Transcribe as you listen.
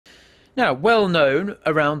Now, well known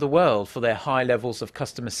around the world for their high levels of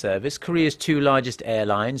customer service, Korea's two largest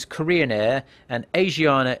airlines, Korean Air and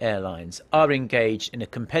Asiana Airlines, are engaged in a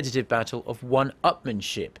competitive battle of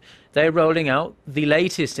one-upmanship. They're rolling out the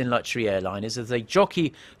latest in luxury airliners as they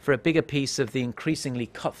jockey for a bigger piece of the increasingly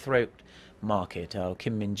cutthroat market. Our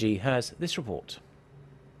Kim Min-ji has this report.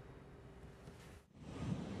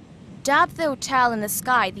 Dubbed the hotel in the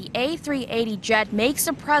sky, the A380 jet makes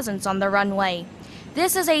a presence on the runway.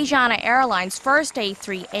 This is Asiana Airlines' first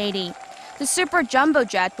A380. The super jumbo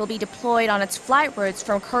jet will be deployed on its flight routes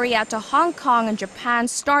from Korea to Hong Kong and Japan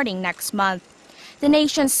starting next month. The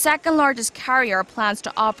nation's second largest carrier plans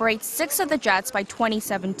to operate 6 of the jets by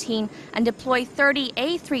 2017 and deploy 30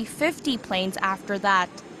 A350 planes after that.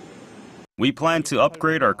 We plan to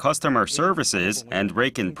upgrade our customer services and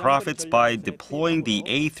rake in profits by deploying the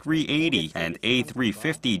A380 and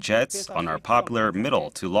A350 jets on our popular middle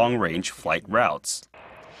to long-range flight routes.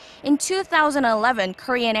 In 2011,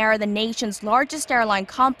 Korean Air, the nation's largest airline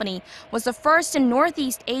company, was the first in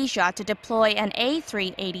Northeast Asia to deploy an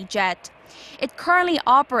A380 jet. It currently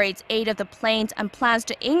operates 8 of the planes and plans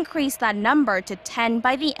to increase that number to 10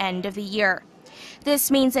 by the end of the year.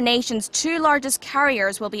 This means the nation's 2 largest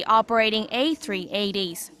carriers will be operating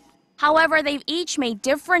A380s. However, they've each made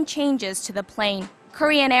different changes to the plane.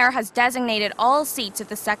 Korean Air has designated all seats at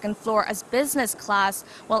the second floor as business class,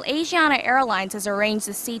 while Asiana Airlines has arranged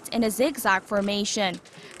the seats in a zigzag formation.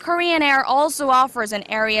 Korean Air also offers an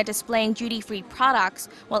area displaying duty-free products,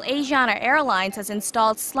 while Asiana Airlines has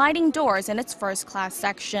installed sliding doors in its first-class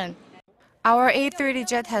section. Our A380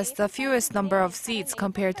 jet has the fewest number of seats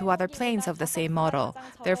compared to other planes of the same model.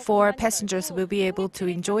 Therefore, passengers will be able to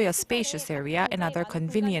enjoy a spacious area and other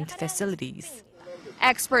convenient facilities.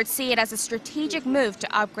 Experts see it as a strategic move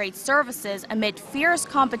to upgrade services amid fierce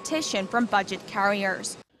competition from budget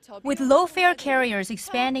carriers. With low-fare carriers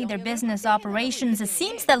expanding their business operations, it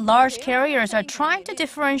seems that large carriers are trying to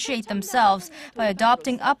differentiate themselves by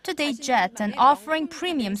adopting up-to-date jets and offering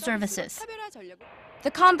premium services. The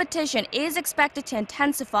competition is expected to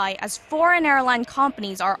intensify as foreign airline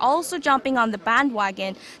companies are also jumping on the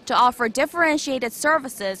bandwagon to offer differentiated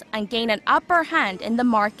services and gain an upper hand in the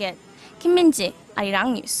market. Kim Min-ji,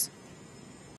 Arirang News.